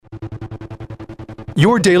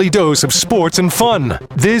Your daily dose of sports and fun.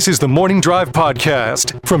 This is the Morning Drive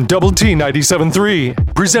Podcast from Double T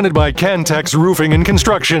 97.3, presented by Cantex Roofing and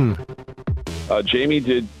Construction. Jamie,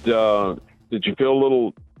 did you feel a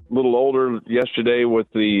little older yesterday with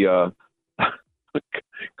the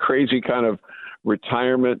crazy kind of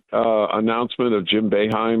retirement announcement of Jim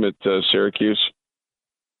Boeheim at Syracuse?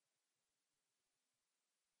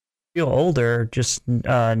 Feel older, just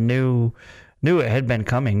knew it had been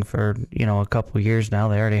coming for a couple of years now.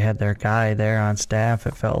 They already had their guy there on staff,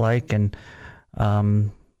 it felt like, and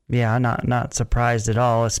not surprised at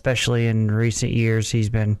all. Especially in recent years, he's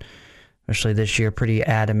been, especially this year, pretty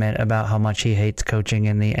adamant about how much he hates coaching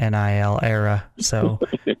in the NIL era. So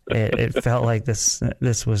it felt like this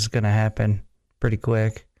was going to happen pretty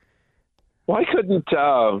quick. Why couldn't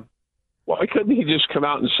he just come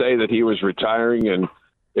out and say that he was retiring and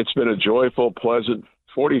it's been a joyful, pleasant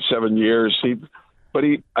 47 years?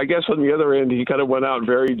 I guess on the other end, he kind of went out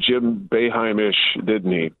very Jim Boeheim-ish,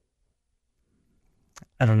 didn't he?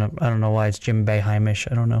 I don't know why it's Jim Boeheim-ish.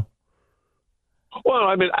 I don't know. Well,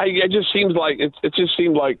 I mean, it just seems like it just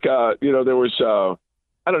seemed like there was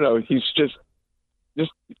I don't know. He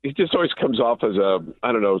just always comes off as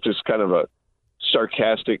just kind of a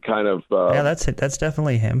sarcastic kind of. Yeah, that's it. That's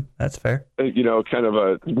definitely him. That's fair. Kind of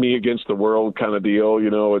a me against the world kind of deal.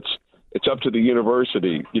 It's up to the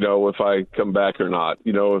university, if I come back or not.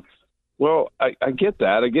 Well, I get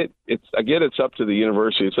that. I get it's up to the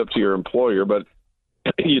university. It's up to your employer, but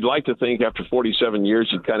you'd like to think after 47 years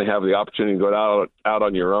you'd kind of have the opportunity to go out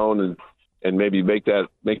on your own and maybe make that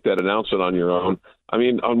announcement on your own. I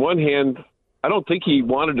mean, on one hand, I don't think he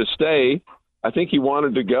wanted to stay. I think he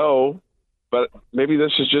wanted to go, but maybe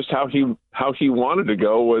this is just how he wanted to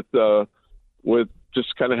go with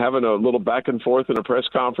just kind of having a little back and forth in a press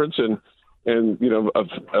conference and him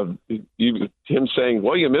saying,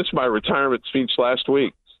 "Well, you missed my retirement speech last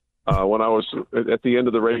week." When I was at the end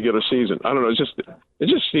of the regular season. I don't know. It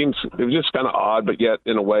was just kind of odd, but yet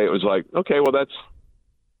in a way it was like, okay, well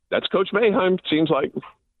that's Coach Boeheim. Seems like.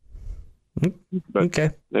 But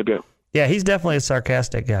okay. Maybe. Yeah, he's definitely a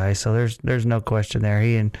sarcastic guy, so there's no question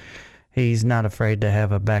there. He's not afraid to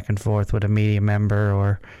have a back and forth with a media member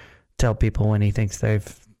or tell people when he thinks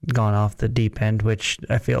they've gone off the deep end, which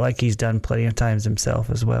I feel like he's done plenty of times himself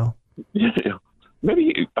as well. Yeah.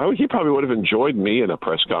 Maybe he probably would have enjoyed me in a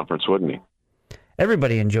press conference, wouldn't he?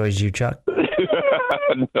 Everybody enjoys you, Chuck.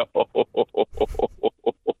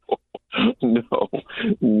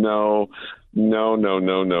 No.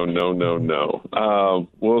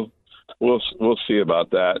 We'll see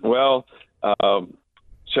about that. Well,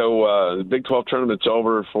 so the Big 12 tournament's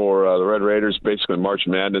over for the Red Raiders. Basically, March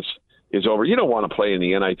Madness is over. You don't want to play in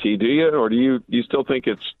the NIT, do you? Or do you still think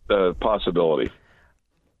it's a possibility?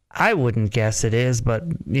 I wouldn't guess it is, but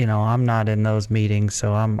I'm not in those meetings,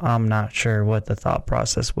 so I'm not sure what the thought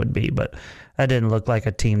process would be. But that didn't look like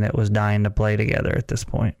a team that was dying to play together at this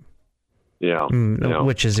point. Yeah,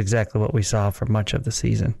 which is exactly what we saw for much of the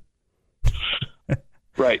season.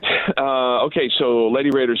 Right. Okay, so Lady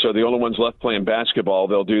Raiders are the only ones left playing basketball.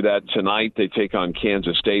 They'll do that tonight. They take on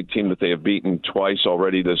Kansas State, team that they have beaten twice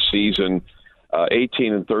already this season.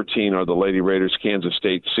 18-13 are the Lady Raiders. Kansas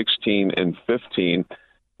State 16-15.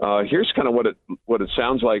 Here's kind of what it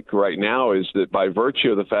sounds like right now is that by virtue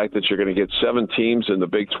of the fact that you're going to get 7 teams in the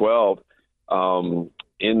Big 12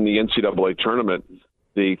 in the NCAA tournament,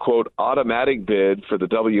 the, quote, automatic bid for the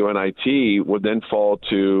WNIT would then fall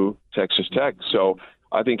to Texas Tech. So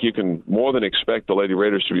I think you can more than expect the Lady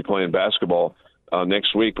Raiders to be playing basketball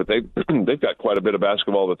next week, but they've got quite a bit of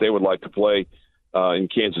basketball that they would like to play in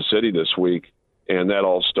Kansas City this week, and that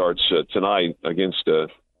all starts tonight against a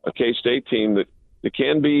K-State team that it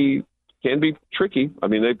can be tricky. I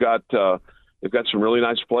mean, they've got some really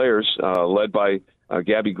nice players led by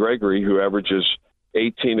Gabby Gregory, who averages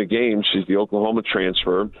 18 a game. She's the Oklahoma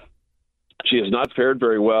transfer. She has not fared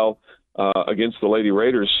very well against the Lady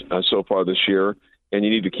Raiders so far this year, and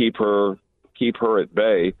you need to keep her at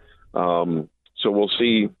bay. So we'll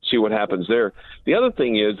see what happens there. The other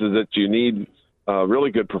thing is that you need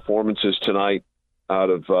really good performances tonight out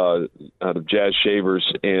of Jazz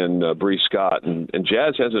Shavers and Bree Scott. And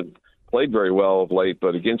Jazz hasn't played very well of late,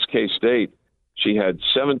 but against K-State, she had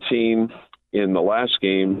 17 in the last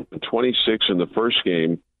game, 26 in the first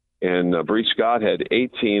game, and Bree Scott had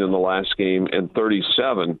 18 in the last game and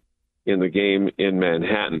 37 in the game in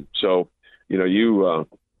Manhattan. So, you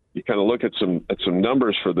kind of look at some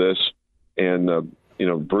numbers for this, and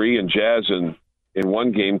Bree and Jazz in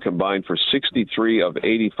one game combined for 63 of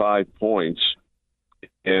 85 points,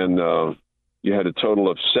 and you had a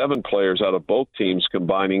total of 7 players out of both teams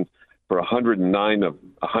combining for 109 of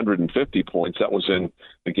 150 points. That was in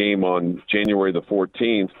the game on January the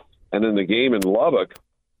 14th. And then the game in Lubbock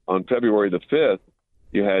on February the 5th,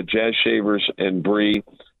 you had Jazz Shavers and Bree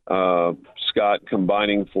Scott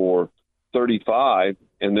combining for 35.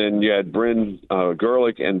 And then you had Bryn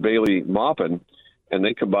Gerlich and Bailey Maupin, and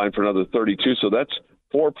they combined for another 32. So that's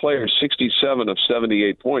 4 players, 67 of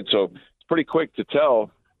 78 points. So it's pretty quick to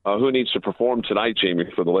tell who needs to perform tonight,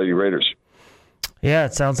 Jamie, for the Lady Raiders. Yeah,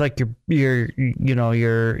 it sounds like your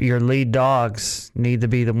lead dogs need to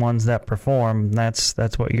be the ones that perform. That's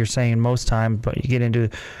what you're saying most times. But you get into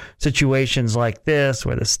situations like this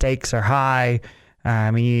where the stakes are high.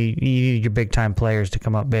 I mean, you need your big time players to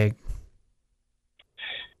come up big.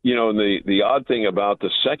 You know, the odd thing about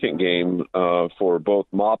the second game for both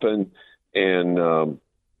Maupin and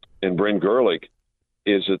Bryn Gerlich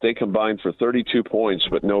is that they combined for 32 points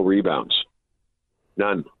but no rebounds,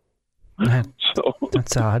 none. So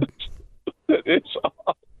that's odd. It's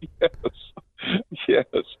odd. Yes,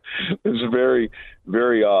 it's very,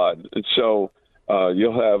 very odd. And so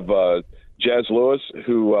you'll have Jazz Lewis,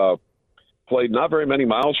 who played not very many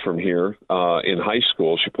miles from here in high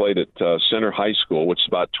school. She played at Center High School, which is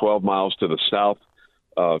about 12 miles to the south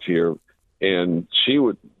of here. And she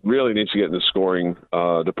really needs to get in the scoring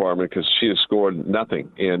department because she has scored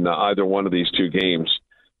nothing in either one of these two games.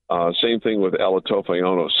 Same thing with Ella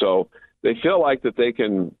Tofayono. So they feel like that they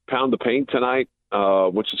can pound the paint tonight,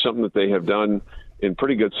 which is something that they have done in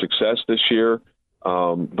pretty good success this year.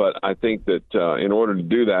 But I think that in order to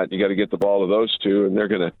do that, you got to get the ball to those two, and they're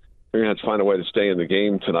going to have to find a way to stay in the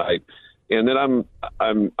game tonight. And then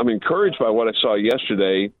I'm encouraged by what I saw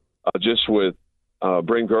yesterday, just with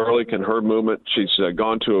Bryn Gerlich and her movement. She's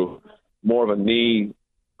gone to more of a knee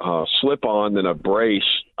slip-on than a brace,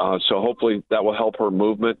 so hopefully that will help her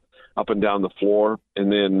movement up and down the floor.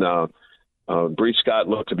 And then Bree Scott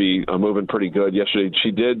looked to be moving pretty good yesterday.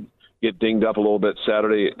 She did get dinged up a little bit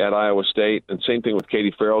Saturday at Iowa State, and same thing with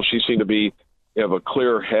Katie Farrell. She seemed to have a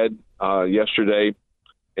clearer head yesterday,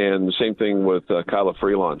 and the same thing with Kyla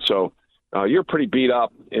Freelon. So you're pretty beat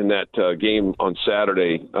up in that game on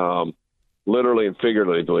Saturday, literally and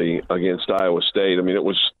figuratively, against Iowa State. I mean, it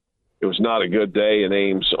was not a good day in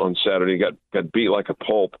Ames on Saturday. Got beat like a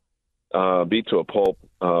pulp, beat to a pulp,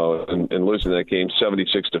 and losing that game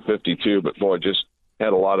 76-52. But boy, just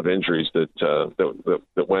had a lot of injuries that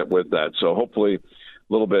went with that. So hopefully, a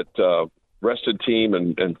little bit rested team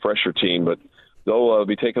and fresher team. But they'll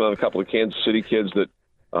be taking on a couple of Kansas City kids that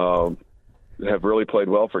have really played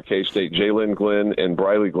well for K-State. Jalen Glenn and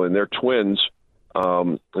Briley Glenn. They're twins,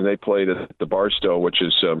 and they played at the Barstow, which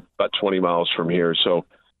is about 20 miles from here. So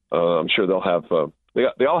I'm sure they'll have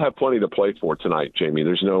they all have plenty to play for tonight, Jamie.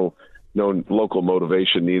 There's no local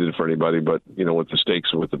motivation needed for anybody, but with the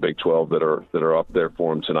stakes with the Big 12 that are up there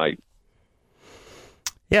for them tonight.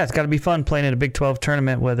 Yeah, it's got to be fun playing at a Big 12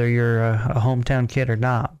 tournament, whether you're a hometown kid or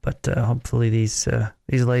not. But hopefully these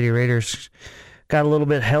Lady Raiders got a little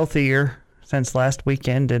bit healthier since last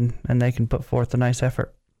weekend, and they can put forth a nice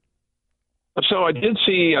effort. So I did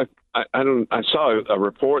see I saw a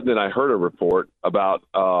report, and then I heard a report about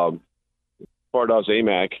Fardaws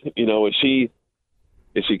Amack.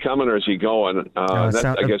 Is he coming or is he going? I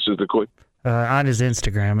guess is the quick. On his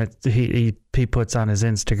Instagram, he puts on his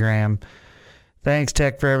Instagram, "Thanks,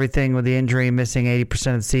 Tech, for everything. With the injury, missing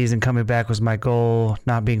 80% of the season, coming back was my goal.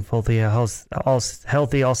 Not being healthy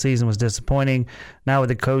all season was disappointing. Now with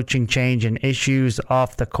the coaching change and issues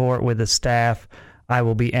off the court with the staff, I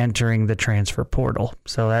will be entering the transfer portal."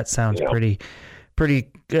 So that sounds pretty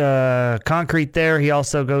concrete there. He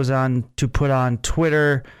also goes on to put on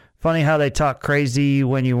Twitter, "Funny how they talk crazy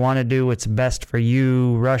when you want to do what's best for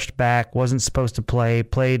you. Rushed back, wasn't supposed to play,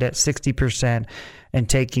 played at 60%, and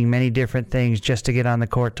taking many different things just to get on the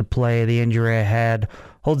court to play. The injury I had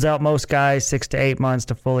holds out most guys 6 to 8 months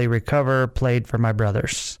to fully recover. Played for my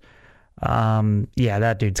brothers."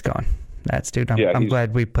 That dude's gone. That's dude. I'm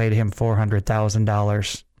glad we paid him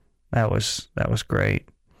 $400,000. That was great.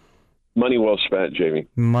 Money well spent, Jamie.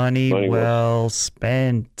 Money well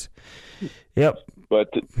spent. Yep.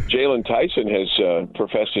 But Jalen Tyson has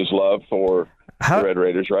professed his love for the Red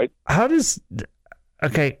Raiders, right?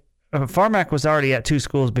 Farmack was already at 2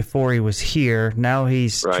 schools before he was here. Now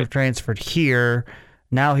he's transferred here.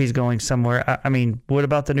 Now he's going somewhere. I mean, what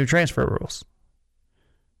about the new transfer rules?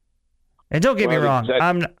 And don't get me wrong,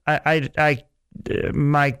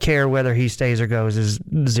 my care whether he stays or goes is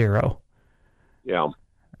 0. Yeah.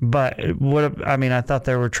 But I thought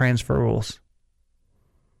there were transfer rules.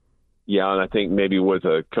 Yeah, and I think maybe with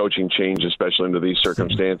a coaching change, especially under these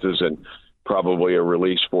circumstances, and probably a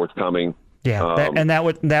release forthcoming, Yeah,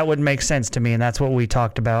 that would make sense to me, and that's what we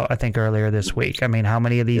talked about, I think, earlier this week. I mean, how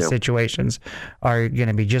many of these situations are going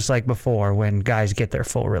to be just like before when guys get their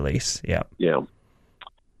full release? Yeah. Yeah.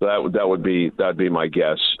 That'd be my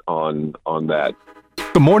guess on that.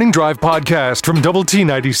 The Morning Drive podcast from Double T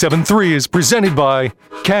 97.3 is presented by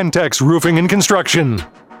Cantex Roofing and Construction.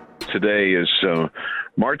 Today is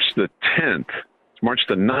March the 10th. It's March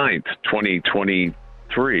the 9th,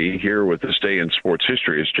 2023. Here with this day in sports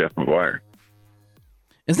history is Jeff McGuire.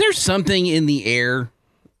 Is there something in the air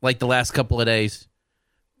like the last couple of days?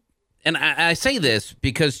 And I say this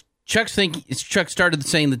because Chuck started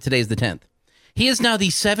saying that today's the 10th. He is now the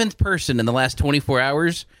 7th person in the last 24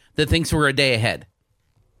 hours that thinks we're a day ahead.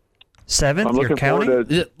 7th? You're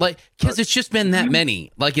counting? Because it's just been that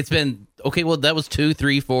many. Like, it's been, okay, well, that was 2,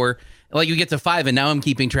 3, 4. Like, you get to 5, and now I'm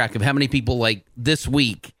keeping track of how many people, like, this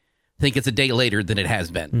week think it's a day later than it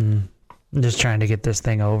has been. I'm just trying to get this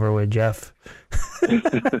thing over with, Jeff.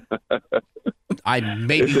 I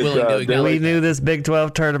may be willing to acknowledge we knew this Big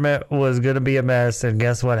 12 tournament was going to be a mess, and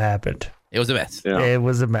guess what happened? It was a mess. Yeah. It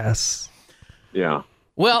was a mess. Yeah.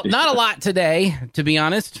 Well, not a lot today, to be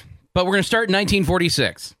honest, but we're going to start in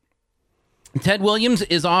 1946. Ted Williams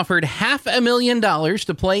is offered $500,000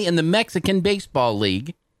 to play in the Mexican Baseball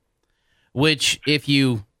League, which, if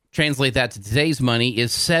you translate that to today's money,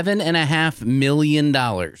 is $7.5 million.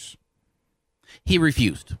 He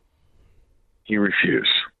refused.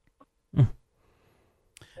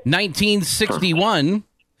 1961,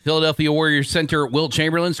 Philadelphia Warriors center Wilt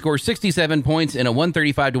Chamberlain scores 67 points in a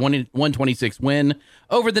 135-126 win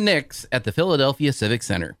over the Knicks at the Philadelphia Civic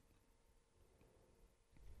Center.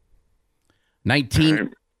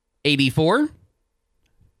 1984,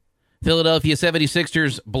 Philadelphia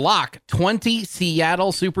 76ers block 20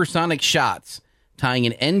 Seattle Supersonic shots, tying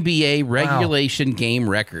an NBA regulation game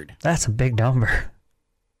record. That's a big number.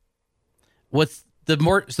 What's the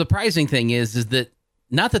more surprising thing is that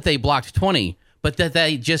not that they blocked 20, but that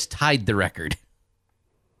they just tied the record.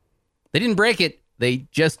 They didn't break it. They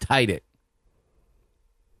just tied it.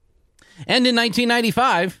 And in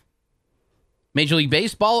 1995, Major League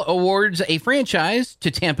Baseball awards a franchise to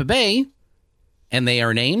Tampa Bay, and they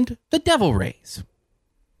are named the Devil Rays.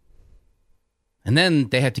 And then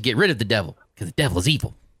they have to get rid of the devil, because the devil is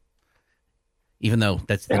evil. Even though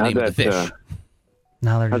that's the name of the fish.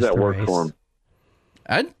 Now they're how's just that the work Rays. for them?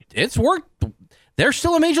 It's worked. They're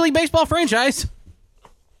still a Major League Baseball franchise.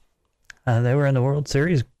 They were in the World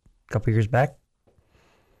Series a couple years back.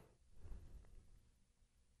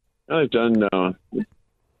 They've done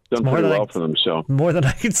pretty well for themselves. More than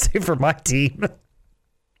I could say for my team.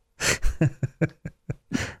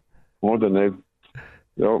 More than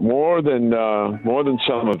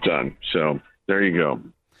some have done. So there you go.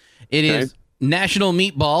 It is National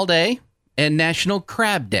Meatball Day and National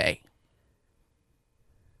Crab Day.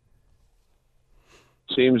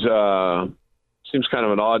 Seems kind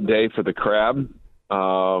of an odd day for the crab.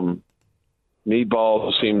 Meatball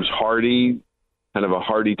seems hardy, kind of a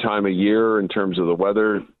hardy time of year in terms of the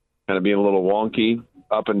weather, kind of being a little wonky,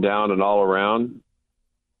 up and down and all around.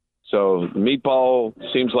 So the meatball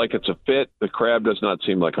seems like it's a fit. The crab does not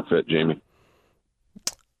seem like a fit, Jamie.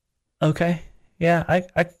 Okay. Yeah, I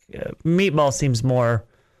meatball seems more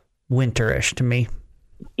winterish to me.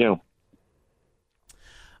 Yeah.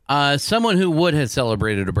 Someone who would have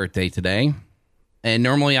celebrated a birthday today, and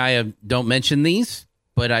normally I don't mention these,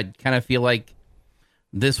 but I kind of feel like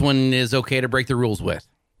this one is okay to break the rules with.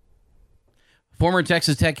 Former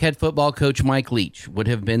Texas Tech head football coach Mike Leach would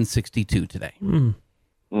have been 62 today.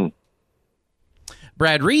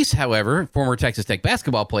 Brad Reese, however, former Texas Tech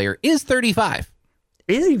basketball player, is 35.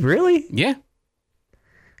 Is he really? Yeah.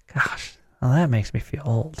 Gosh, well, that makes me feel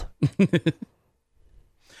old.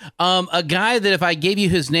 A guy that if I gave you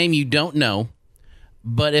his name, you don't know.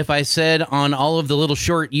 But if I said on all of the little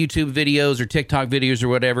short YouTube videos or TikTok videos or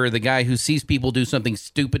whatever, the guy who sees people do something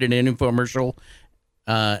stupid in an infomercial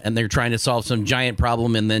and they're trying to solve some giant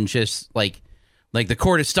problem and then just like the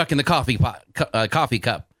cord is stuck in the coffee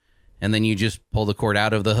cup. And then you just pull the cord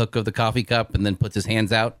out of the hook of the coffee cup and then puts his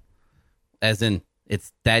hands out. As in,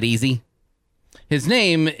 it's that easy. His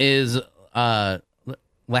name is Habby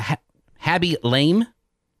Lame.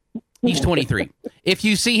 He's 23. If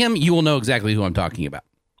you see him, you will know exactly who I'm talking about.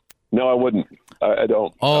 No, I wouldn't. I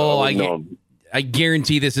don't. Oh, I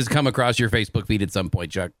guarantee this has come across your Facebook feed at some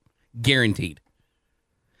point, Chuck. Guaranteed.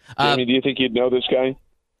 Jamie, do you think you'd know this guy?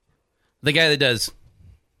 The guy that does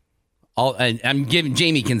all. I'm giving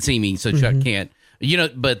Jamie can see me, so Chuck can't. You know,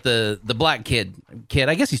 but the black kid.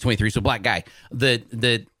 I guess he's 23, so black guy.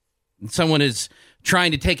 That someone is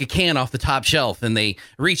trying to take a can off the top shelf, and they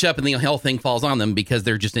reach up and the whole thing falls on them because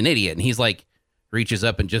they're just an idiot. And he's like, reaches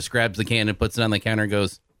up and just grabs the can and puts it on the counter and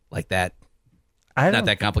goes, like that. Not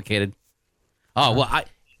that complicated. Oh, well,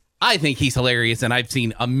 I think he's hilarious, and I've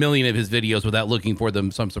seen a million of his videos without looking for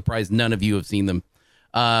them, so I'm surprised none of you have seen them.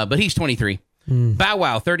 But he's 23. Bow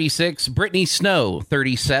Wow, 36. Brittany Snow,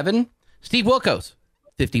 37. Steve Wilkos,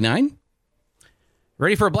 59.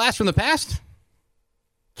 Ready for a blast from the past?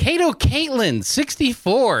 Kato Caitlin,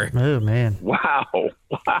 64. Oh, man. Wow.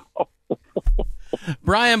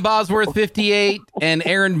 Brian Bosworth, 58. And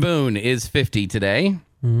Aaron Boone is 50 today.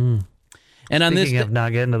 And on Speaking of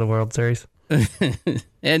not getting to the World Series.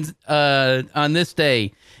 And on this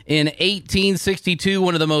day, in 1862,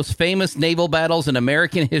 one of the most famous naval battles in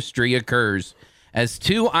American history occurs as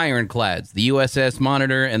two ironclads, the USS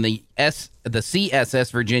Monitor and the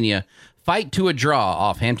CSS Virginia, fight to a draw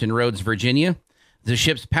off Hampton Roads, Virginia. The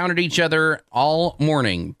ships pounded each other all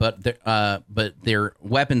morning, but their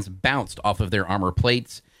weapons bounced off of their armor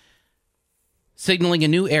plates, signaling a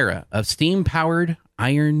new era of steam-powered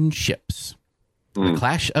iron ships. The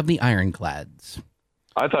Clash of the Ironclads.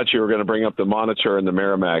 I thought you were going to bring up the Monitor and the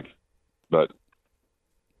Merrimack, but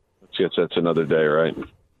I guess that's another day, right?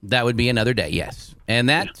 That would be another day, yes. And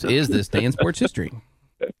that is this day in sports history.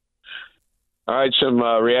 All right, some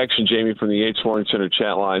reaction, Jamie, from the Yates Flooring Center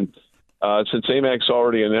chat line. Since AMAC's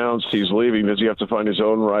already announced he's leaving, does he have to find his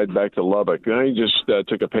own ride back to Lubbock? He just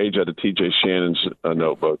took a page out of TJ Shannon's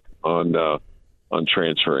notebook on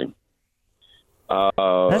transferring.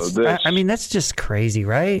 That's just crazy,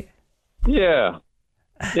 right? Yeah.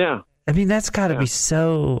 I mean, that's got to be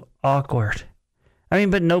so awkward. I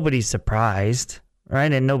mean, but nobody's surprised,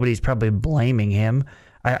 right? And nobody's probably blaming him.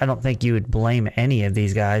 I don't think you would blame any of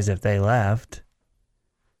these guys if they left.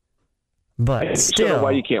 But and still,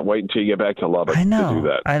 why you can't wait until you get back to Lubbock to do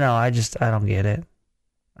that? I know. I don't get it.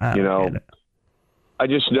 I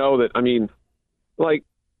just know that. I mean,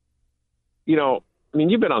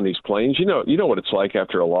 you've been on these planes. You know what it's like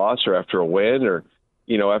after a loss or after a win or,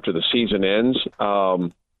 after the season ends.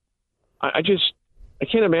 I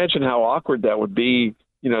can't imagine how awkward that would be,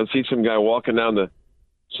 to see some guy walking down the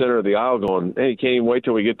center of the aisle going, hey, can't even wait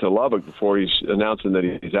till we get to Lubbock before he's announcing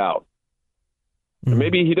that he's out. Mm-hmm.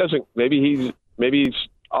 Maybe he doesn't. Maybe he's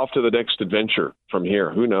off to the next adventure from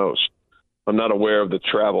here. Who knows? I'm not aware of the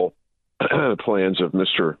travel plans of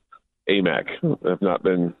Mr. AMAC. I've not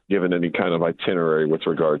been given any kind of itinerary with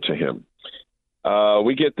regard to him.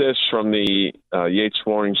 We get this from the Yates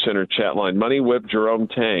Flooring Center chat line. Money whip Jerome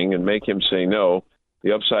Tang and make him say no.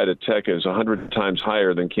 The upside at Tech is 100 times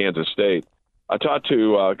higher than Kansas State. I talked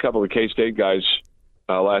to a couple of K-State guys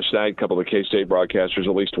last night, a couple of K-State broadcasters,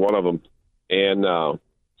 at least one of them. And,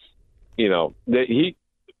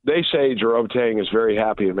 they say Jerome Tang is very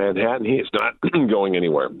happy in Manhattan. He is not going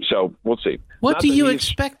anywhere. So we'll see. What do you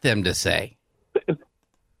expect them to say?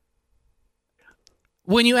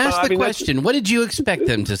 When you ask the question, what did you expect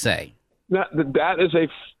them to say? That is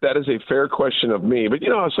a fair question of me. But you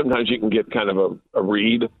know how sometimes you can get kind of a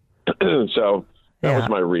read? So that was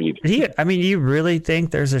my read. Do you really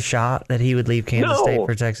think there's a shot that he would leave Kansas State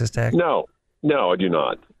for Texas Tech? No, I do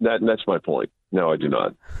not. That's my point. No, I do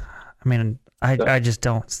not. I mean, I just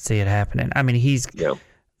don't see it happening. I mean,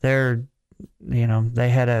 they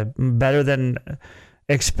had a better than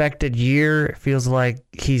expected year. It feels like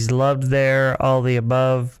he's loved there, all the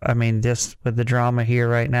above. I mean, just with the drama here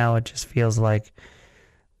right now, it just feels like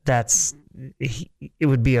it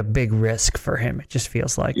would be a big risk for him. It just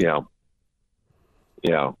feels like. Yeah.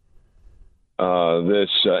 This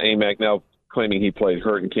AMAC now claiming he played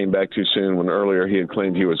hurt and came back too soon when earlier he had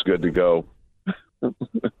claimed he was good to go.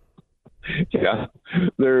 Yeah,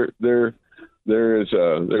 there's a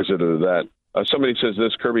that. Somebody says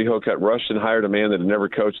this: Kirby Hook got rushed and hired a man that had never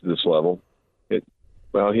coached at this level. He'd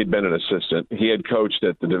been an assistant. He had coached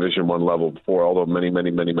at the Division I level before, although many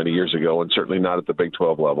years ago, and certainly not at the Big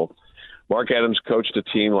 12 level. Mark Adams coached a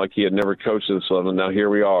team like he had never coached at this level. Now here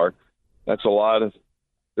we are. That's a lot of.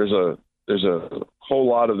 There's a whole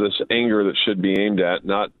lot of this anger that should be aimed at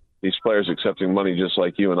not these players accepting money just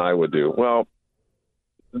like you and I would do. Well,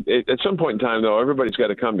 at some point in time, though, everybody's got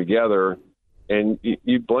to come together, and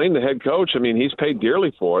you blame the head coach. I mean, he's paid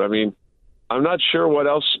dearly for it. I mean, I'm not sure what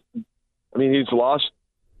else. I mean, I'm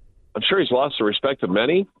sure he's lost the respect of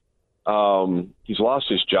many. He's lost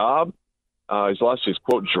his job. He's lost his,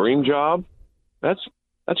 quote, dream job. That's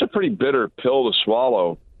a pretty bitter pill to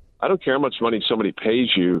swallow. I don't care how much money somebody pays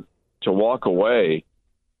you to walk away.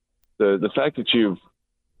 The fact that you've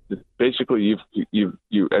at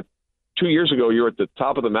 2 years ago you were at the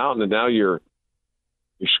top of the mountain and now you're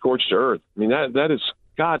scorched earth. I mean that has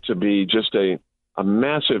got to be just a a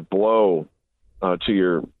massive blow to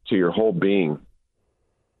your whole being.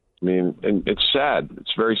 I mean, and it's sad.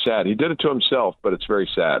 It's very sad. He did it to himself, but it's very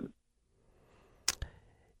sad.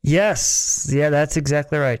 Yes. Yeah, that's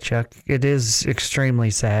exactly right, Chuck. It is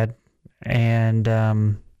extremely sad. And,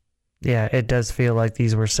 yeah, it does feel like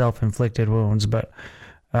these were self-inflicted wounds, but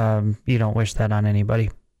you don't wish that on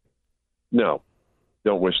anybody. No,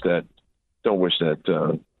 don't wish that. Don't wish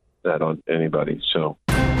that on anybody. So.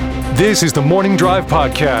 This is the Morning Drive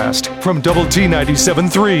Podcast from Double T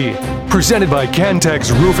 97.3, presented by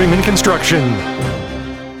Cantex Roofing and Construction.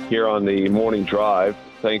 Here on the Morning Drive,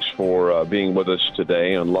 thanks for being with us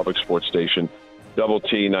today on Lubbock Sports Station, Double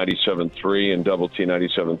T 97.3 and Double T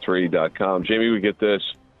 97.3.com. Jamie, we get this.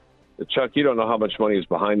 Chuck, you don't know how much money is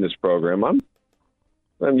behind this program.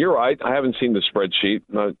 And you're right. I haven't seen the spreadsheet,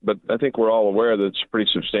 but I think we're all aware that it's a pretty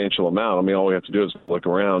substantial amount. I mean, all we have to do is look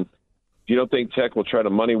around. If you don't think Tech will try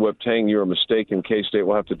to money whip Tang, you're a mistake, and K-State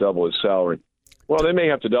will have to double his salary. Well, they may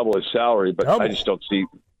have to double his salary, but I just don't see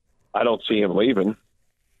him leaving.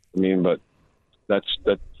 I mean, but that's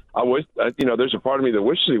I wish, there's a part of me that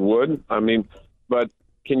wishes he would. I mean, but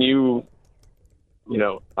can you,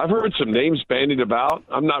 I've heard some names bandied about.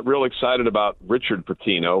 I'm not real excited about Richard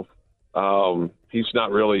Pitino. He's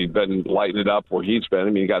not really been lighting it up where he's been.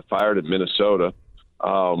 I mean, he got fired at Minnesota.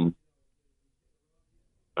 I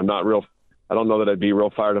don't know that I'd be real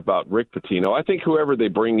fired about Rick Pitino. I think whoever they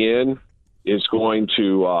bring in is going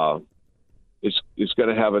to is going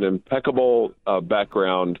to have an impeccable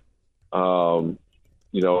background. Will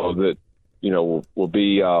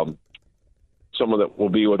be someone that will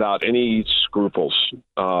be without any scruples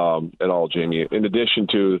at all, Jamie. In addition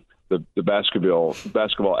to the basketball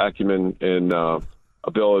acumen and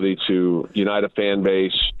ability to unite a fan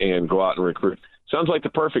base and go out and recruit. Sounds like the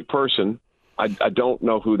perfect person. I don't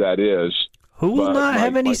know who that is. Who will not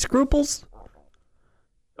have any scruples?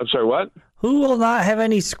 I'm sorry, what? Who will not have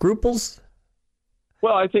any scruples?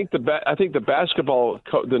 Well, I think the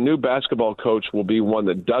new basketball coach will be one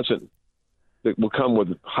that will come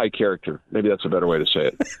with high character. Maybe that's a better way to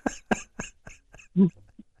say it.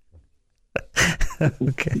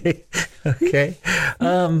 Okay.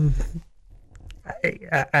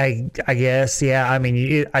 I guess, yeah. I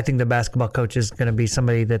mean, I think the basketball coach is going to be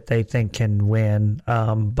somebody that they think can win,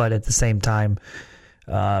 but at the same time,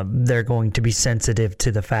 they're going to be sensitive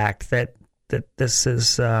to the fact that this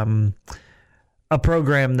is a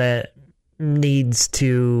program that needs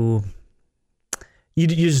to. You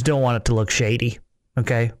just don't want it to look shady,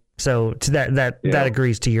 okay? So to that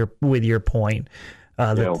agrees to with your point.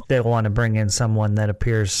 That they want to bring in someone that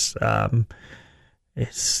appears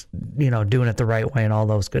is doing it the right way and all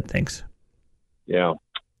those good things. Yeah.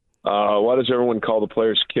 Why does everyone call the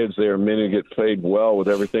players kids? They are men who get paid well with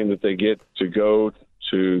everything that they get to go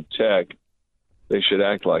to Tech. They should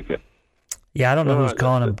act like it. Yeah, I don't know who's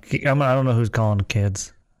calling them. I don't know who's calling them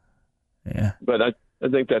kids. Yeah, but I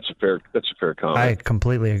think that's a fair comment. I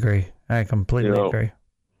completely agree. Agree.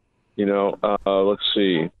 Let's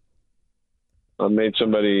see. I made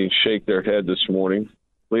somebody shake their head this morning.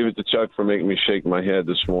 Leave it to Chuck for making me shake my head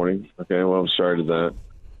this morning. Okay, well, I'm sorry to that.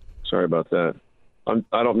 Sorry about that.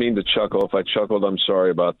 I don't mean to chuckle. If I chuckled, I'm sorry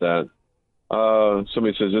about that.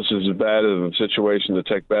 Somebody says this is as bad of a situation the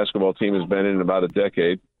Tech basketball team has been in about a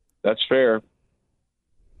decade. That's fair.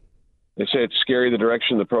 They say it's scary the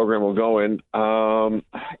direction the program will go in. I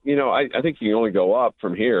think you can only go up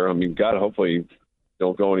from here. I mean, God, hopefully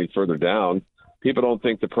don't go any further down. People don't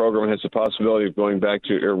think the program has the possibility of going back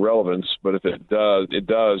to irrelevance, but if it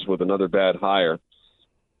does with another bad hire.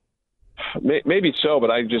 Maybe so, but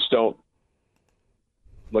I just don't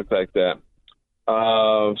look like that.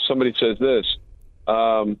 Somebody says this,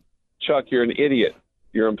 Chuck, you're an idiot.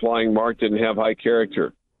 You're implying Mark didn't have high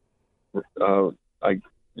character. I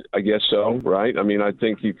guess so, right? I mean, I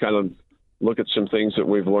think you kind of look at some things that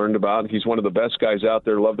we've learned about. He's one of the best guys out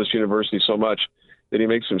there. Love this university so much. Did he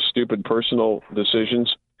make some stupid personal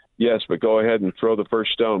decisions? Yes, but go ahead and throw the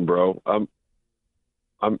first stone, bro. I'm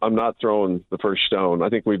not throwing the first stone. I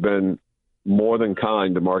think we've been more than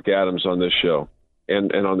kind to Mark Adams on this show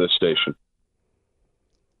and on this station.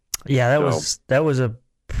 Yeah, that was a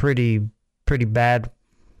pretty bad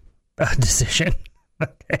decision.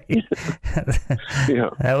 Okay.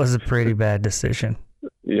 Yeah. That was a pretty bad decision.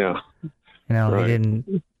 Yeah. Right.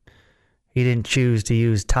 He didn't choose to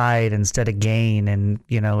use Tide instead of Gain, and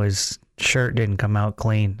his shirt didn't come out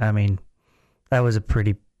clean. I mean, that was a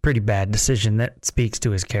pretty bad decision. That speaks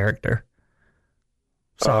to his character.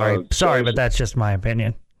 Sorry, but that's just my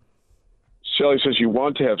opinion. Shelley says you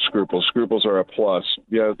want to have scruples. Scruples are a plus.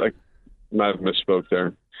 Yeah, I might have misspoke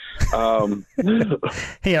there. But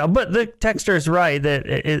the texter is right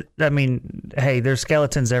that hey, there's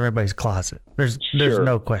skeletons in everybody's closet. There's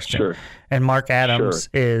no question. Sure. And Mark Adams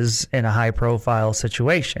is in a high profile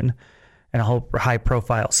situation, in a high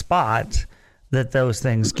profile spot, that those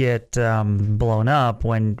things get blown up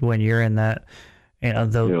when you're in that,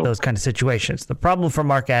 those kind of situations. The problem for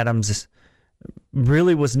Mark Adams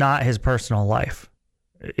really was not his personal life.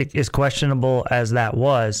 As questionable as that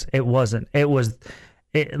was, it wasn't.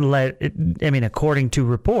 According to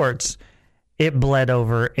reports, it bled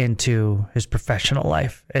over into his professional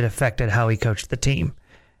life. It affected how he coached the team,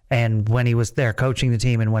 and when he was there coaching the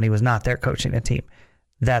team and when he was not there coaching the team.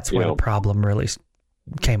 That's where the problem really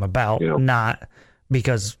came about, not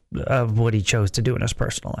because of what he chose to do in his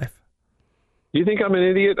personal life. Do you think I'm an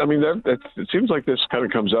idiot? I mean, it seems like this kind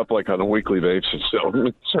of comes up like on a weekly basis. So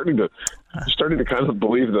I'm starting to kind of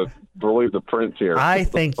believe the print here. I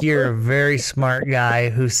think you're a very smart guy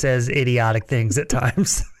who says idiotic things at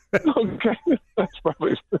times. Okay, that's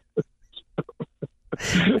probably.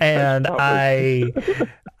 And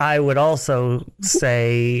I would also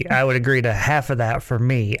say I would agree to half of that for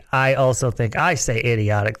me. I also think I say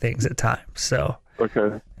idiotic things at times. So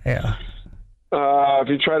okay, yeah. If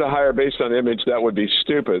you try to hire based on image, that would be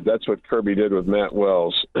stupid. That's what Kirby did with Matt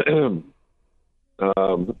Wells.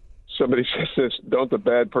 Somebody says this: don't the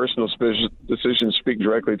bad personal decisions speak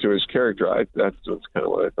directly to his character? That's kind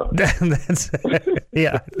of what I thought.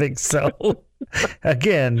 Yeah, I think so.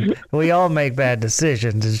 Again, we all make bad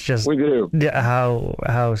decisions. It's just we do.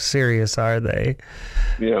 How serious are they?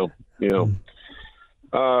 Yeah.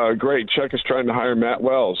 Great. Chuck is trying to hire Matt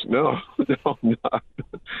Wells. No, not.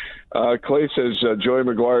 Clay says Joey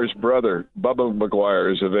McGuire's brother, Bubba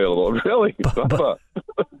McGuire, is available. Really? Bubba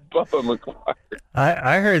McGuire.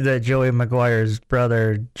 I heard that Joey McGuire's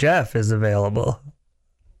brother, Jeff, is available.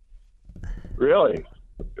 Really?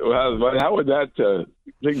 Well, how would that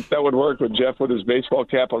think that would work with Jeff with his baseball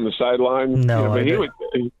cap on the sideline? No, but he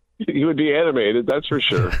would be animated, that's for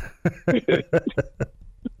sure.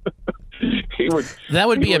 That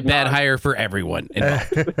would be a bad hire for everyone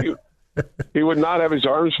involved. He would not have his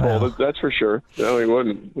arms folded, that's for sure. No, he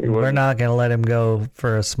wouldn't. We're not going to let him go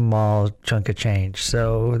for a small chunk of change,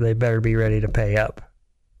 so they better be ready to pay up.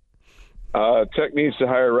 Tech needs to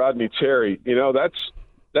hire Rodney Terry.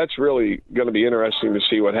 That's really going to be interesting to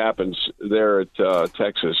see what happens there at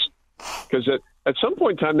Texas, because at some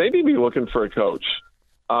point in time they may be looking for a coach.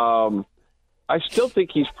 I still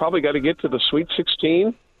think he's probably got to get to the Sweet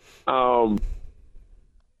 16.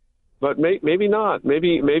 But maybe not.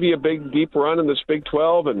 Maybe a big, deep run in this Big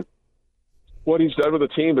 12 and what he's done with the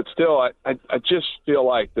team. But still, I just feel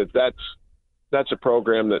like that's a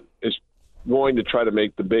program that is going to try to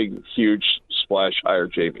make the big, huge splash hire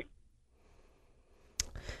Jamie.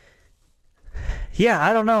 Yeah,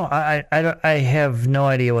 I don't know. I have no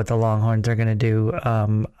idea what the Longhorns are going to do.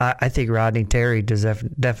 I think Rodney Terry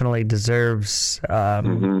definitely deserves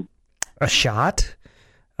a shot.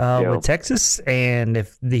 With Texas, and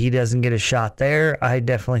if he doesn't get a shot there, I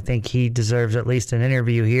definitely think he deserves at least an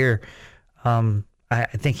interview here. I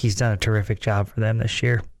think he's done a terrific job for them this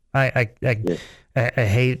year. I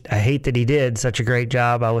hate that he did such a great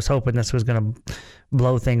job. I was hoping this was going to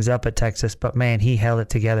blow things up at Texas, but man, he held it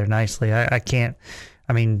together nicely. I can't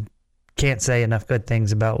say enough good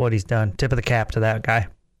things about what he's done. Tip of the cap to that guy.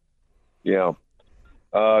 Yeah.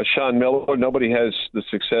 Sean Miller, nobody has the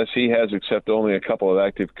success he has except only a couple of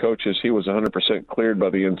active coaches. He was 100% cleared by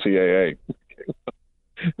the NCAA.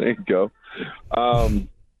 There you go.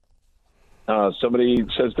 Somebody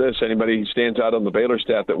says this: anybody stands out on the Baylor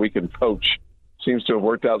staff that we can poach. Seems to have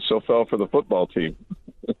worked out so well for the football team.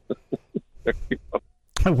 It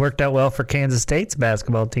worked out well for Kansas State's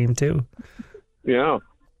basketball team too. Yeah.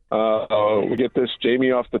 We get this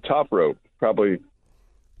Jamie off the top rope. Probably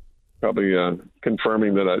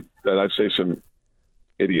confirming that I say some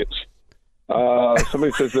idiots.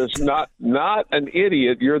 Somebody says this: not an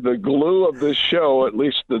idiot. You're the glue of this show, at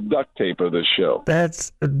least the duct tape of this show.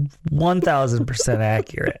 That's 1,000%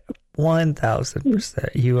 accurate.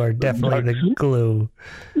 1,000%. You are definitely the glue.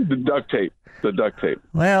 The duct tape.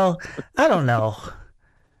 Well, I don't know.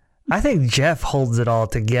 I think Jeff holds it all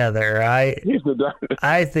together. He's the duct.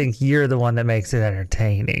 I think you're the one that makes it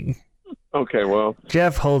entertaining. Okay, well,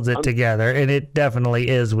 Jeff holds it together, and it definitely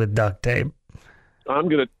is with duct tape.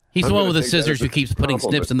 He's the one with the scissors who keeps putting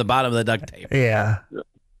snips in the bottom of the duct tape. Yeah.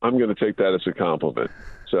 I'm going to take that as a compliment.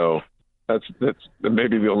 So that's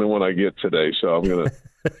maybe the only one I get today. So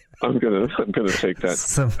I'm going to take that.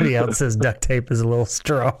 Somebody else says duct tape is a little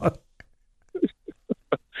strong.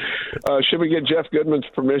 Should we get Jeff Goodman's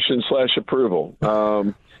permission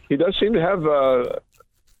 /approval? He does seem to have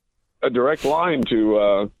a direct line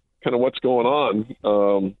to kind of what's going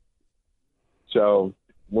on. So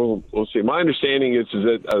we'll see. My understanding is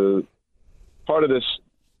that part of this.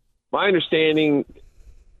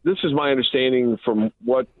 This is my understanding from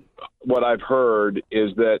what I've heard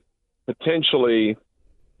is that potentially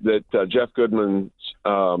that Jeff Goodman,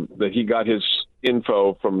 that he got his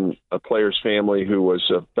info from a player's family who was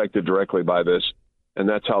affected directly by this, and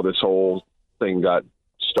that's how this whole thing got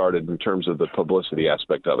started in terms of the publicity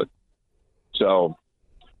aspect of it. So,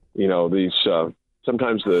 these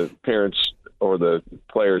sometimes the parents or the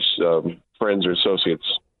players' friends or associates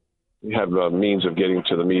have a means of getting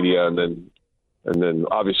to the media, and then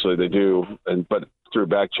obviously they do, but through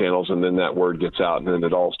back channels, and then that word gets out, and then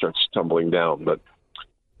it all starts tumbling down. But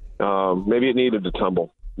maybe it needed to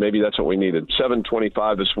tumble. Maybe that's what we needed.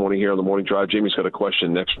 7:25 this morning here on the Morning Drive. Jamie's got a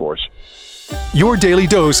question next for us. Your daily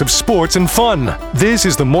dose of sports and fun. This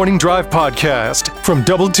is the Morning Drive Podcast from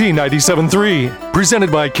Double T 97.3,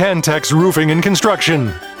 presented by Cantex Roofing and Construction.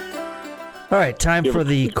 All right, time for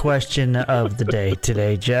the question of the day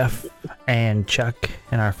today, Jeff and Chuck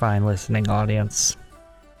and our fine listening audience.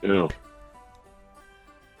 Yeah.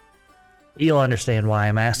 You'll understand why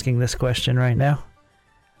I'm asking this question right now.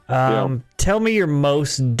 Tell me your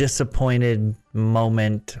most disappointed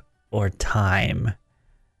moment or time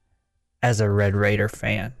as a Red Raider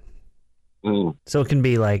fan. So it can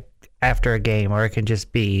be like after a game, or it can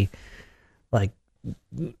just be like,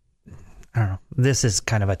 I don't know, this is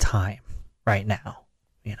kind of a time right now.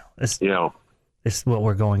 This is what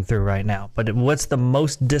we're going through right now. But what's the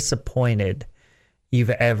most disappointed you've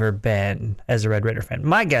ever been as a Red Raider fan?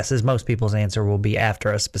 My guess is most people's answer will be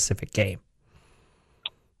after a specific game.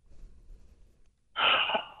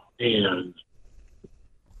 And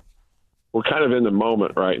we're kind of in the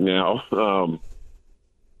moment right now,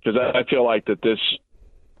 because I feel like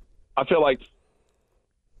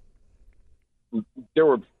there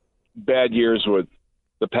were bad years with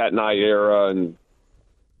the Pat Nye era and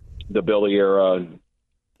the Billy era,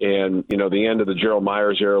 and the end of the Gerald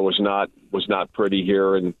Myers era was not pretty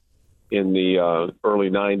here in the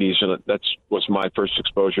early 90s, and that was my first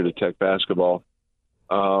exposure to Tech basketball.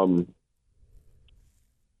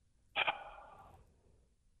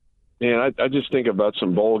 Man, I just think about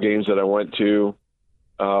some bowl games that I went to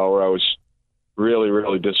where I was really,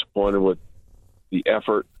 really disappointed with the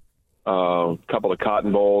effort. A couple of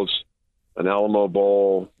Cotton Bowls, an Alamo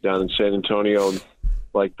Bowl down in San Antonio,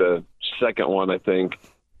 like the second one, I think.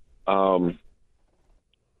 I'm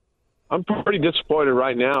pretty disappointed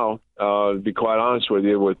right now, to be quite honest with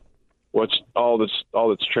you, with all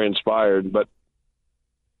that's transpired. But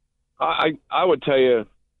I would tell you,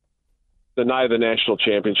 the night of the national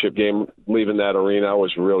championship game, leaving that arena, I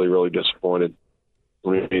was really, really disappointed. I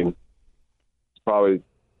mean, probably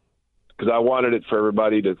because I wanted it for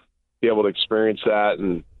everybody to be able to experience that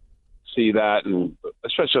and see that, and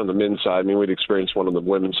especially on the men's side. I mean, we'd experienced one on the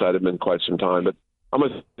women's side. It had been quite some time, but I'm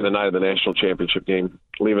going to say the night of the national championship game,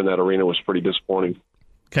 leaving that arena was pretty disappointing.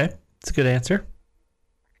 Okay, that's a good answer.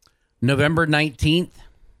 November 19th,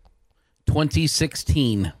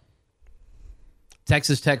 2016.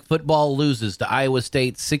 Texas Tech football loses to Iowa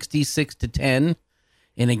State 66-10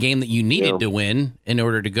 in a game that you needed to win in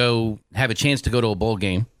order to go have a chance to go to a bowl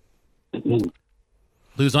game.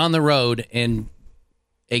 Lose on the road in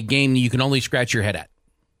a game you can only scratch your head at.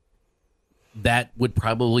 That would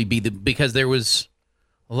probably be because there was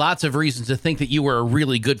lots of reasons to think that you were a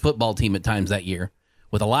really good football team at times that year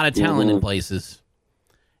with a lot of talent in places,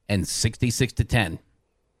 and 66-10.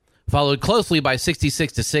 Followed closely by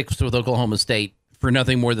 66-6 with Oklahoma State for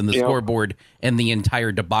nothing more than the scoreboard and the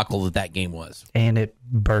entire debacle that game was. And it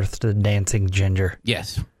birthed the dancing ginger.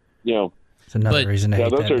 Yes. It's another reason to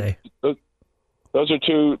hate that day. Those are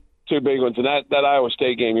two big ones. And that Iowa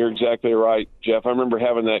State game, you're exactly right, Jeff. I remember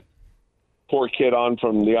having that poor kid on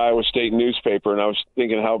from the Iowa State newspaper, and I was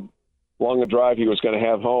thinking how long a drive he was going to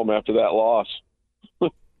have home after that loss.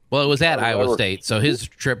 Well, it was at Iowa State, so his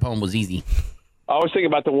trip home was easy. I was thinking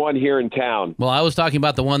about the one here in town. Well, I was talking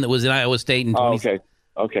about the one that was in Iowa State in Okay.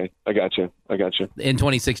 I got you. In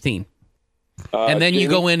 2016. And then you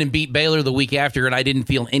go in and beat Baylor the week after, and I didn't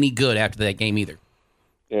feel any good after that game either.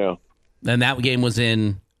 Yeah. And that game was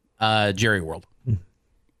in Jerry World.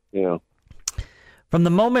 Yeah. From the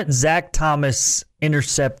moment Zach Thomas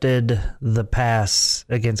intercepted the pass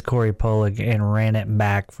against Corey Polig and ran it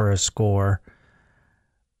back for a score,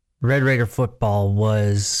 Red Raider football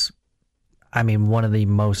was, one of the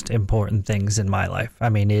most important things in my life.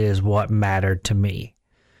 It is what mattered to me.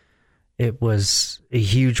 It was a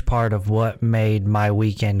huge part of what made my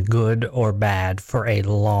weekend good or bad for a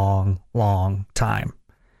long, long time.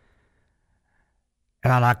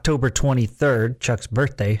 And on October 23rd, Chuck's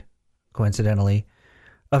birthday, coincidentally,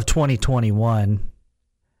 of 2021,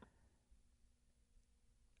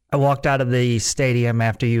 I walked out of the stadium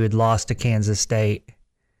after you had lost to Kansas State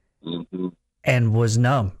and was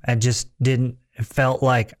numb and just it felt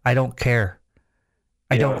like, I don't care.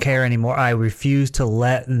 I don't care anymore. I refuse to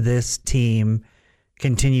let this team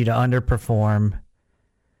continue to underperform,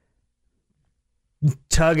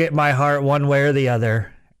 tug at my heart one way or the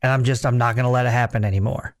other, and I'm not going to let it happen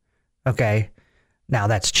anymore. Okay? Now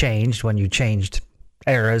that's changed when you changed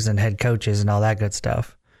eras and head coaches and all that good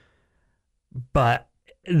stuff. But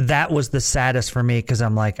that was the saddest for me because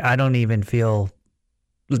I'm like, I don't even feel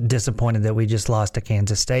disappointed that we just lost to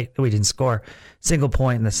Kansas State. We didn't score a single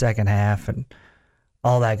point in the second half and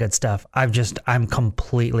all that good stuff. I'm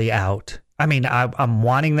completely out. I mean, I'm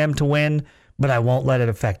wanting them to win, but I won't let it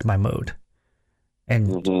affect my mood.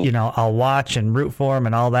 And, I'll watch and root for them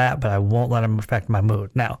and all that, but I won't let them affect my mood.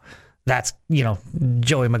 Now, that's,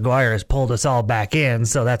 Joey McGuire has pulled us all back in,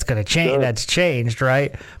 so that's going to change. Sure. That's changed,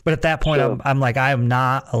 right? But at that point, sure. I'm like, I am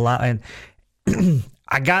not allowed. And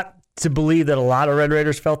I got to believe that a lot of Red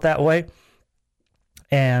Raiders felt that way.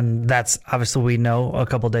 And that's obviously, we know a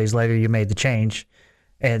couple days later you made the change.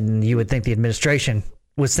 And you would think the administration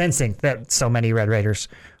was sensing that so many Red Raiders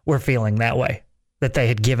were feeling that way, that they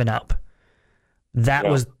had given up. That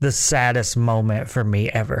was the saddest moment for me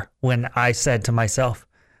ever, when I said to myself,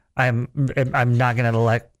 I'm not going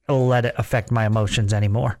to let it affect my emotions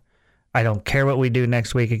anymore. I don't care what we do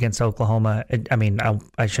next week against Oklahoma.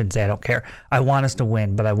 I shouldn't say I don't care. I want us to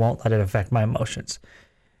win, but I won't let it affect my emotions.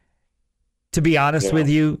 To be honest with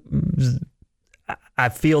you, I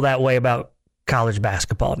feel that way about college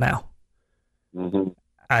basketball now.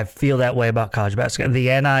 I feel that way about college basketball.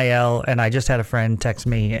 The NIL, and I just had a friend text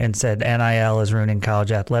me and said NIL is ruining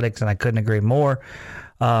college athletics, and I couldn't agree more.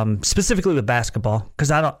 Specifically with basketball,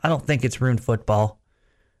 because I don't think it's ruined football.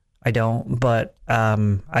 I don't, but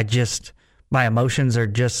my emotions are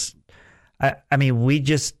just. We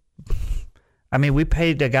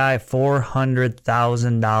paid a guy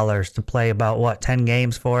 $400,000 to play about 10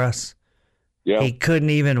 games for us. Yeah. He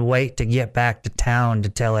couldn't even wait to get back to town to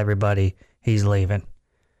tell everybody he's leaving.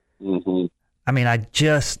 For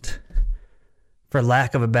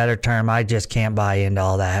lack of a better term, I just can't buy into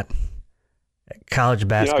all that. College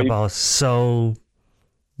basketball is so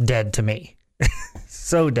dead to me.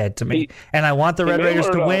 So dead to me. And I want the Red Raiders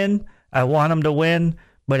to win. I want them to win,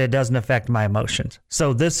 but it doesn't affect my emotions.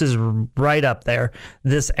 So this is right up there.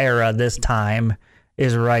 This era, this time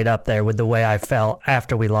is right up there with the way I felt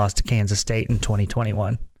after we lost to Kansas State in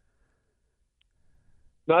 2021.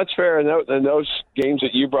 No, that's fair. And those games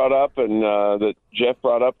that you brought up and that Jeff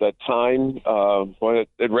brought up, that time,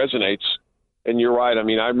 it resonates. And you're right.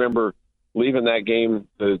 I remember leaving that game,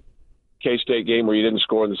 the K-State game where you didn't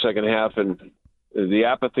score in the second half, and the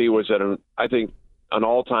apathy was at, I think, an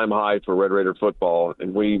all-time high for Red Raider football.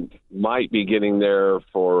 And we might be getting there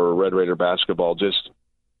for Red Raider basketball just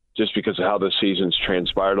because of how the season's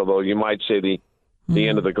transpired, although you might say the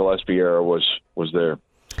end of the Gillespie era was there.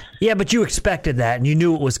 Yeah, but you expected that, and you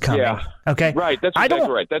knew it was coming. Yeah. Okay? Right. That's exactly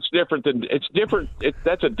right. That's different than – it's different.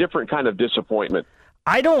 That's a different kind of disappointment.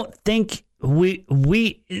 I don't think we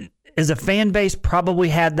as a fan base probably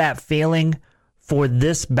had that feeling for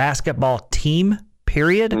this basketball team,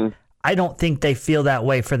 period. I don't think they feel that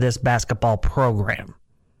way for this basketball program.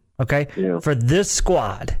 Okay? Yeah. For this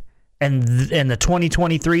squad and the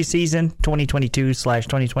 2023 season,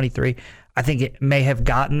 2022/2023, I think it may have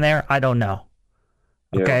gotten there. I don't know.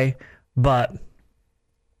 Okay, but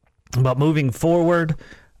moving forward,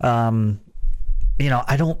 I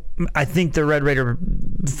think the Red Raider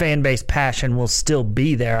fan base passion will still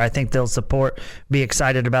be there. I think they'll be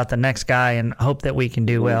excited about the next guy and hope that we can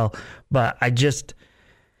do well. But I don't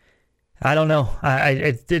know.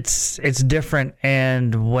 It's different.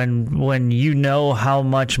 And when you know how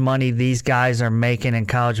much money these guys are making in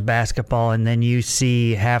college basketball, and then you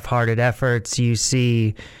see half-hearted efforts, you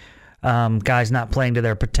see guys not playing to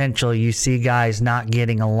their potential, you see guys not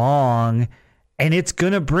getting along, and it's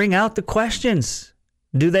going to bring out the questions.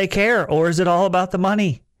 Do they care, or is it all about the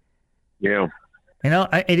money? Yeah.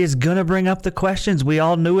 It is going to bring up the questions. We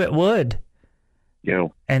all knew it would. Yeah.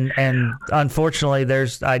 And unfortunately,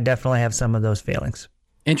 I definitely have some of those feelings.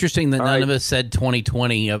 Interesting that none of us said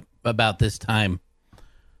 2020 about this time,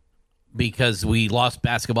 because we lost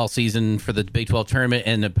basketball season for the Big 12 tournament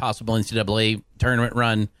and the possible NCAA tournament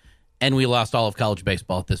run, and we lost all of college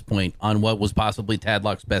baseball at this point on what was possibly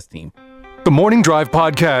Tadlock's best team. The Morning Drive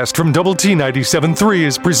podcast from Double T 97.3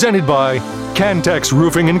 is presented by Cantex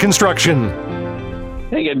Roofing and Construction.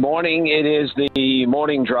 Hey, good morning. It is the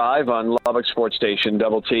morning drive on Lubbock Sports Station,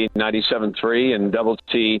 Double T 97.3 and Double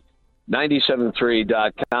T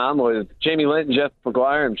 97.3.com with Jamie Lent and Jeff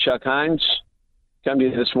McGuire and Chuck Heinz. Come to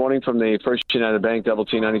you this morning from the First United Bank Double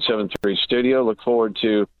T 97.3 studio. Look forward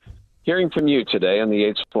to hearing from you today on the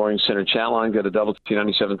Yates Flooring Center chat line. Go to Double T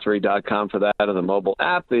 97.3.com for that on the mobile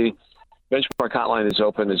app. The Benchmark hotline is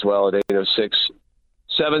open as well at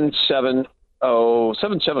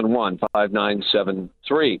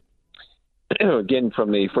 806-771-5973. Again,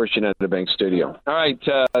 from the First United Bank studio. All right,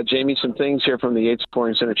 Jamie, some things here from the Yates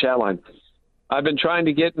Flooring Center chat line. I've been trying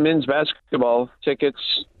to get men's basketball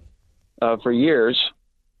tickets for years.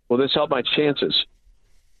 Will this help my chances?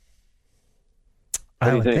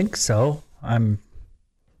 I would think so.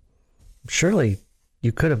 Surely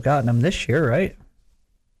you could have gotten them this year, right?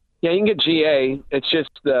 Yeah, you can get GA. It's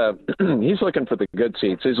just he's looking for the good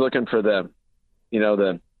seats. He's looking for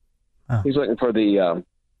he's looking for the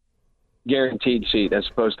guaranteed seat as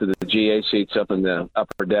opposed to the GA seats up in the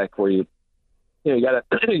upper deck where you gotta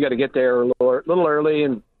get there a little early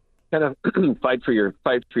and kind of fight for your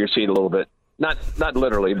seat a little bit. Not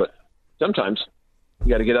literally, but sometimes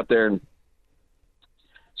you got to get up there and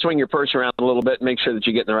swing your purse around a little bit and make sure that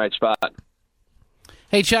you get in the right spot.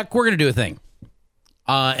 Hey, Chuck, we're going to do a thing,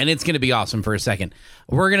 and it's going to be awesome for a second.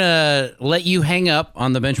 We're going to let you hang up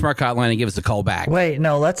on the Benchmark hotline and give us a call back. Wait,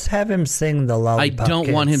 no, let's have him sing the Lollipop I don't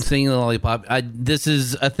Kids. want him singing the Lollipop. This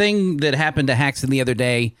is a thing that happened to Haxton the other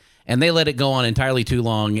day, and they let it go on entirely too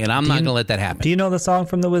long, and I'm not going to let that happen. Do you know the song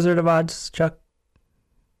from The Wizard of Oz, Chuck?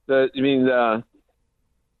 You mean the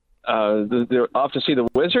off to see the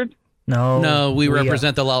wizard? No, we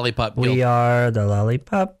represent the Lollipop Guild. We are the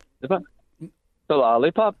Lollipop. The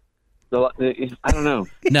Lollipop? I don't know.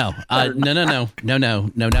 No.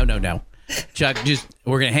 Chuck,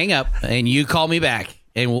 we're going to hang up, and you call me back,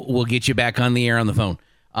 and we'll get you back on the air on the phone.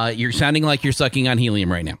 You're sounding like you're sucking on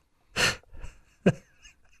helium right now.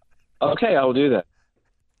 Okay, I will do that.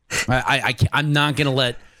 I'm not going to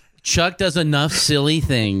let... Chuck does enough silly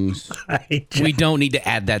things. We don't need to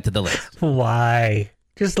add that to the list. Why?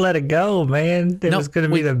 Just let it go, man. It was going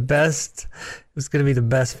to be the best. It was going to be the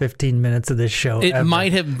best 15 minutes of this show. It ever.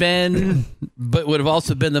 might have been, but would have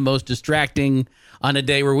also been the most distracting on a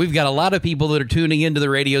day where we've got a lot of people that are tuning into the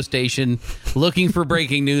radio station looking for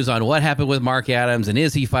breaking news on what happened with Mark Adams and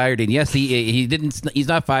is he fired? And yes, he didn't. He's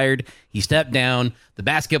not fired. He stepped down. The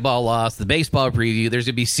basketball loss. The baseball preview. There's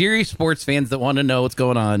going to be serious sports fans that want to know what's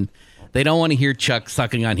going on. They don't want to hear Chuck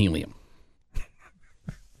sucking on helium.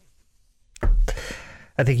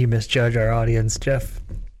 I think you misjudge our audience, Jeff.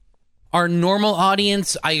 Our normal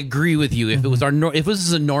audience, I agree with you. If it was if this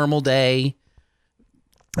is a normal day,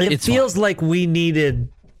 it feels fine. Like we needed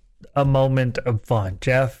a moment of fun,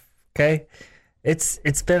 Jeff. Okay, it's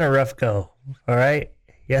been a rough go. All right,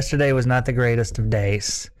 yesterday was not the greatest of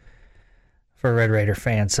days for Red Raider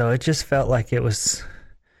fans, so it just felt like it was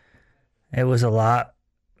a lot.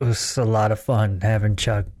 It was a lot of fun having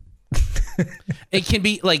Chuck. It can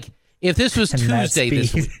be like. If this was Tuesday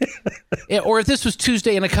this week, or if this was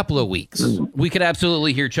Tuesday in a couple of weeks, we could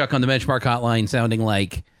absolutely hear Chuck on the Benchmark hotline sounding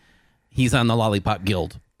like he's on the Lollipop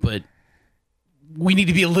Guild. But we need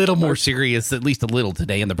to be a little more serious, at least a little,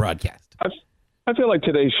 today in the broadcast. I feel like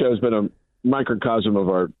today's show has been a microcosm of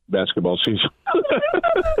our basketball season.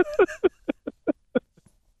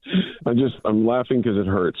 I'm laughing because it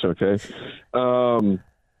hurts, okay?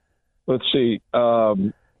 Let's see.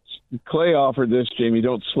 Clay offered this, Jamie.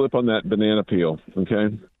 Don't slip on that banana peel,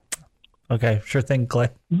 okay? Okay, sure thing, Clay.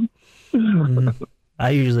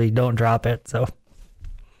 I usually don't drop it, so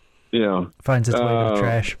yeah, finds its way to the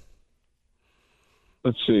trash.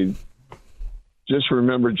 Let's see. Just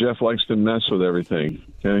remember, Jeff likes to mess with everything,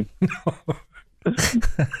 okay?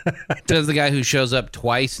 Does the guy who shows up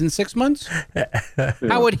twice in 6 months? Yeah.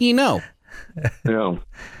 How would he know? Yeah.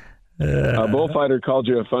 Bullfighter called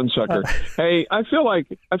you a fun sucker. Hey, I feel like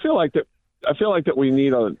that we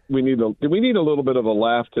need a little bit of a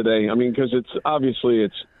laugh today. I mean, because it's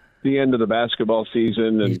the end of the basketball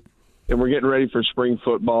season and we're getting ready for spring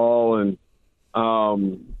football and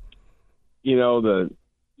the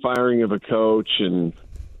firing of a coach and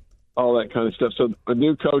all that kind of stuff. So a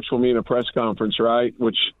new coach will meet a press conference, right?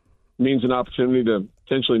 Which means an opportunity to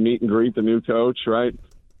potentially meet and greet the new coach, right?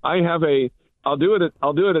 I'll do it at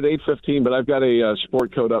 8:15, but I've got a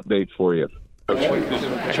sport code update for you.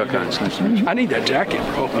 Chuck Heinz. I need that jacket,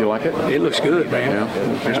 bro. You like it? It looks good, man. Yeah.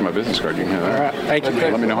 Here's my business card. You can have that. All right. Thank you,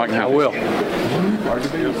 man. Let me know how I can help. I will.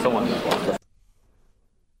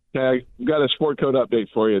 Okay, I've got a sport code update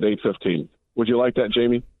for you at 8:15. Would you like that,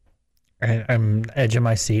 Jamie? I'm edge of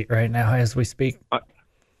my seat right now as we speak.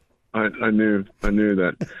 I knew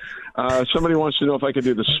that. Somebody wants to know if I could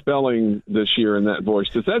do the spelling this year in that voice.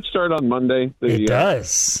 Does that start on Monday? It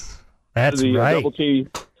does. That's right.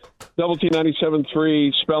 Double T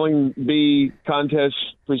 97.3 Spelling Bee contest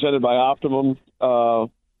presented by Optimum. So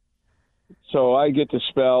I get to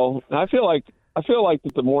spell. I feel like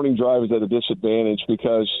that the morning drive is at a disadvantage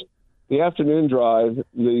because the afternoon drive,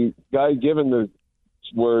 the guy given the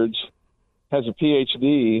words has a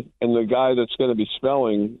PhD, and the guy that's going to be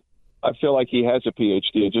spelling, I feel like he has a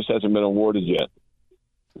PhD. It just hasn't been awarded yet.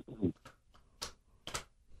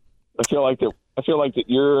 I feel like that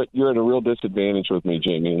you're at a real disadvantage with me,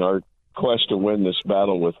 Jamie, in our quest to win this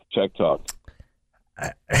battle with Tech Talk.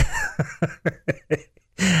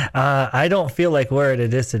 I don't feel like we're at a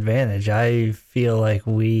disadvantage. I feel like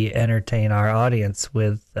we entertain our audience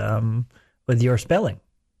with your spelling.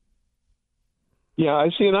 Yeah, I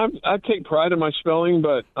see, and I take pride in my spelling,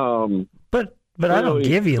 but I don't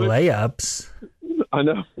give you layups. I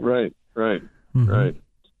know, right, Mm-hmm. right.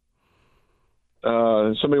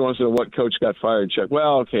 Somebody wants to know what coach got fired. Chuck.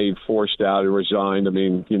 Well, okay, he forced out, he resigned. I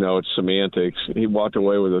mean, it's semantics. He walked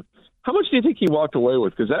away with a. How much do you think he walked away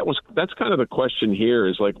with? Because that's kind of the question here.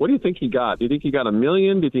 Is like, what do you think he got? Do you think he got $1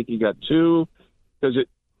 million? Do you think he got $2 million?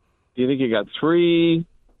 Do you think he got $3 million?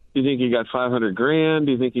 Do you think he got $500,000?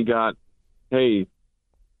 Do you think he got, hey,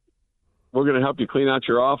 we're going to help you clean out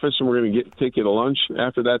your office and we're going to take you to lunch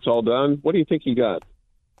after that's all done? What do you think he got?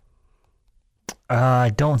 I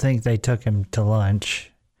don't think they took him to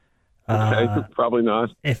lunch. Okay, probably not.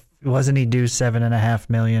 Wasn't he due $7.5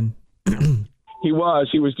 million? He was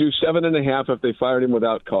due 7.5 if they fired him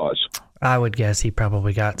without cause. I would guess he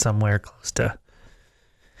probably got somewhere close to,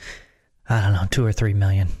 I don't know, $2 or $3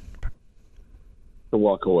 million to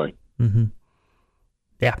walk away. Mm-hmm.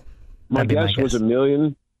 Yeah, my guess was $1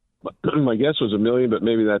 million. My guess was $1 million, but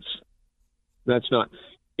maybe that's not.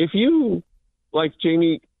 If you like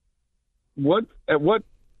Jamie, at what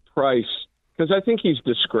price? Because I think he's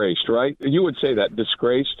disgraced, right? You would say that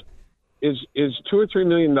disgraced. Is $2 or $3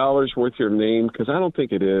 million worth your name? Because I don't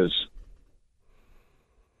think it is.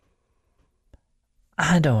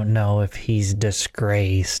 I don't know if he's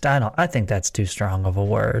disgraced. I think that's too strong of a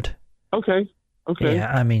word. Okay.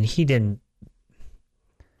 Yeah, I mean, he didn't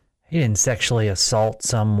sexually assault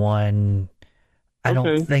someone. I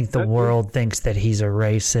don't think the world thinks that he's a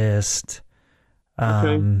racist. I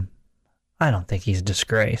don't think he's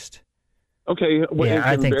disgraced. Okay. Yeah,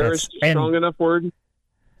 I think that's strong enough word.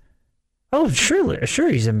 Oh, sure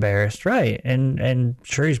he's embarrassed, right? And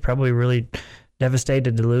sure he's probably really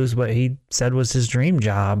devastated to lose what he said was his dream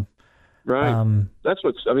job. Right. That's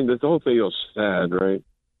the whole thing is sad, right?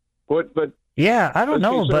 But yeah, I don't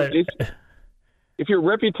know, but if your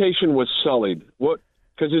reputation was sullied,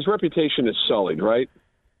 because his reputation is sullied, right?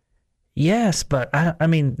 Yes, but I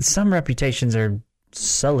mean, some reputations are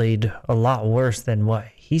sullied a lot worse than what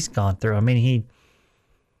he's gone through. I mean,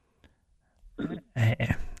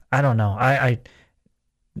 I don't know.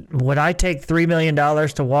 Would I take $3 million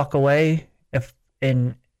to walk away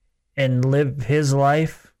and live his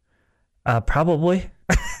life? Probably.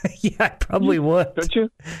 Yeah, I probably would. Could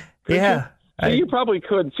you? Yeah. You probably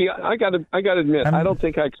could. See, I gotta admit, I don't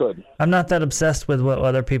think I could. I'm not that obsessed with what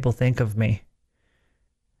other people think of me.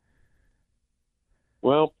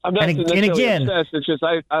 Well, I'm not necessarily obsessed. It's just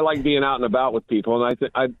I like being out and about with people, and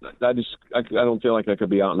I don't feel like I could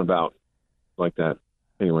be out and about like that.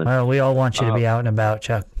 Anyway. Well, we all want you to be out and about,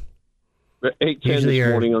 Chuck. 8:10 Usually this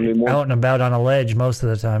morning on the morning. Out and about on a ledge most of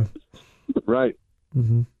the time. Right.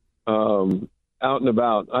 Mm-hmm. Out and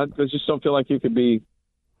about. I just don't feel like you could be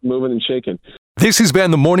moving and shaking. This has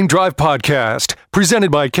been the Morning Drive Podcast,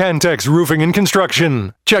 presented by Cantex Roofing and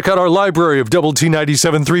Construction. Check out our library of Double T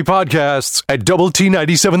 97.3 podcasts at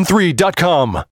doublet97.3.com.